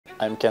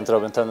I'm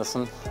Robin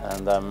Tonnesen,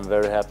 and I'm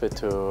very happy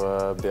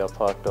to be a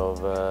part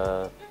of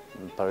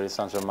Paris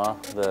Saint-Germain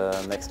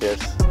the next years.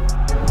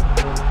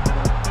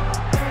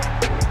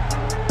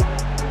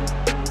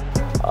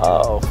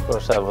 Of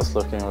course, I was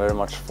looking very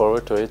much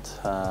forward to it.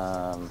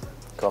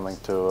 Coming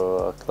to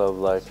a club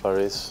like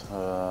Paris,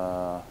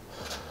 a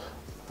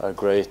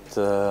great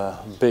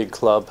big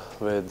club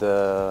with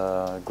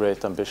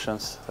great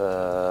ambitions.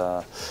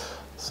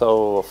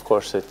 So of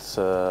course it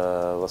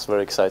was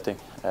very exciting.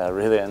 I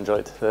really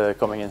enjoyed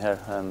coming in here,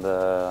 and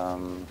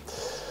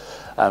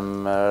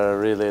I'm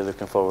really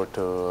looking forward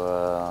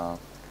to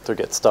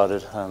get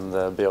started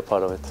and be a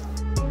part of it.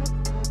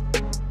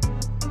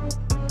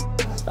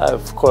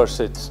 Of course,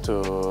 it's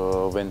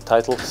to win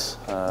titles,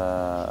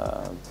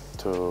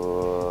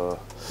 to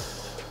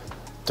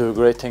do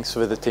great things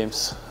with the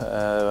teams,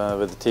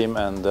 with the team,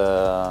 and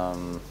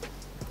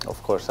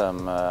of course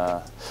I'm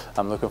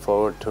looking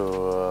forward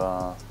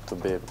to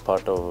be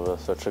part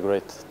of such a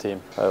great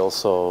team. I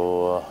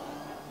also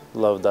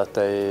love that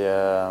they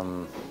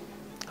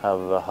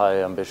have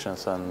high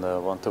ambitions and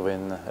want to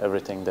win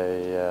everything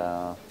they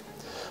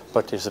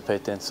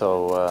participate in.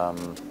 So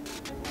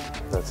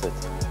that's it.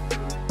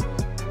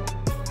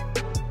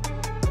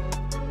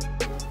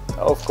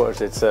 Of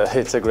course, it's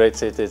a great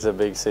city. It's a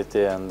big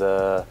city, and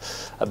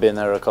I've been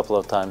here a couple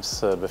of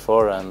times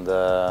before, and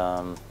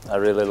I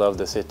really love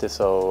the city.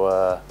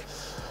 So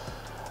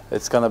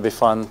it's gonna be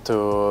fun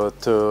to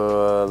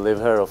live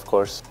here. Of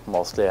course,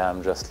 mostly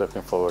I'm just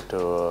looking forward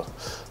to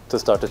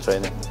start the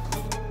training.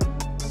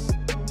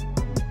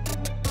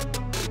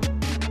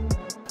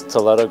 It's a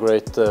lot of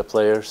great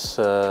players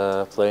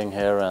playing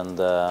here, and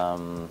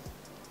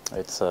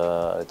it's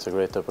a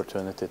great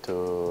opportunity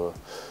to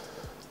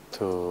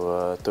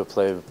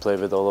play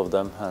with all of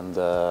them, and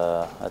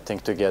I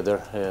think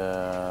together,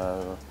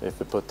 if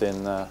we put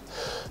in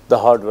the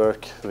hard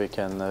work, we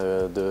can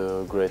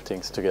do great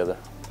things together.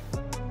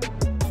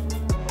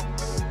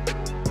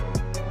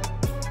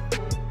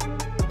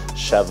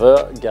 Je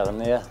veux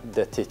gagner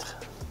des titres,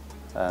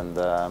 and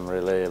I'm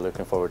really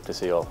looking forward to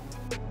see all.